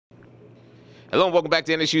Hello and welcome back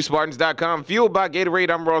to NSUSpartans.com. Fueled by Gatorade,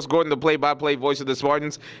 I'm Ross Gordon, the play-by-play voice of the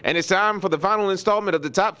Spartans. And it's time for the final installment of the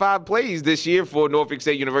top 5 plays this year for Norfolk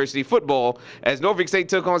State University football, as Norfolk State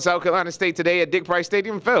took on South Carolina State today at Dick Price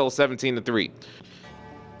Stadium, fell 17-3.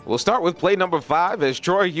 We'll start with play number 5 as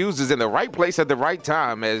Troy Hughes is in the right place at the right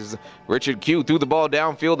time as Richard Q threw the ball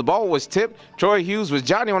downfield. The ball was tipped. Troy Hughes was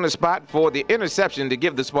Johnny on the spot for the interception to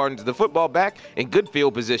give the Spartans the football back in good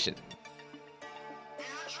field position.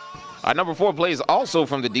 Our number 4 play is also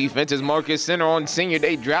from the defense as Marcus Center on senior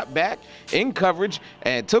day dropped back in coverage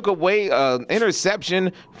and took away an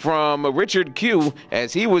interception from Richard Q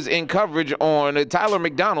as he was in coverage on Tyler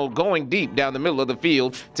McDonald going deep down the middle of the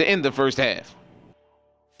field to end the first half.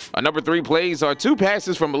 Our number 3 plays are 2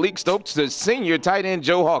 passes from Malik Stokes to senior tight end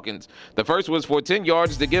Joe Hawkins. The first was for 10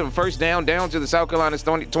 yards to give a first down to the South Carolina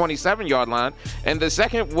 27-yard line, and the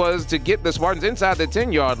second was to get the Spartans inside the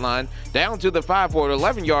 10-yard line down to the 5 for an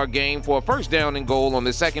 11-yard gain for a first down and goal on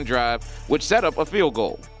the second drive, which set up a field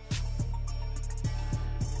goal.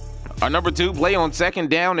 Our number 2 play on 2nd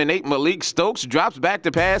down and 8, Malik Stokes drops back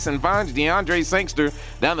to pass and finds DeAndre Sangster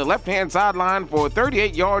down the left-hand sideline for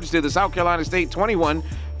 38 yards to the South Carolina State 21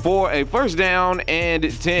 for a first down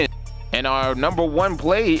and 10. And our number 1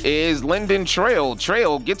 play is Lyndon Trail.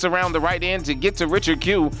 Trail gets around the right end to get to Richard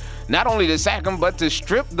Q, not only to sack him, but to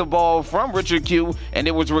strip the ball from Richard Q, and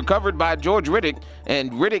it was recovered by George Riddick,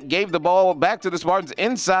 and Riddick gave the ball back to the Spartans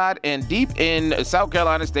inside and deep in South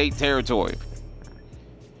Carolina State territory.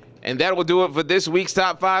 And that will do it for this week's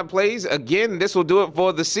top 5 plays. Again, this will do it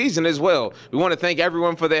for the season as well. We want to thank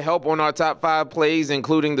everyone for their help on our top 5 plays,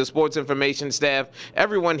 including the sports information staff,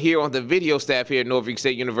 everyone here on the video staff here at Norfolk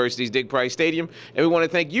State University's Dick Price Stadium. And we want to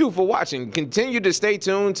thank you for watching. Continue to stay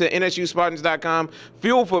tuned to NSUSpartans.com,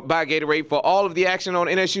 fueled by Gatorade, for all of the action on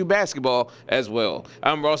NSU basketball as well.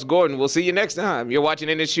 I'm Ross Gordon. We'll see you next time. You're watching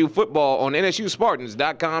NSU football on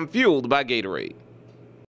NSUSpartans.com, fueled by Gatorade.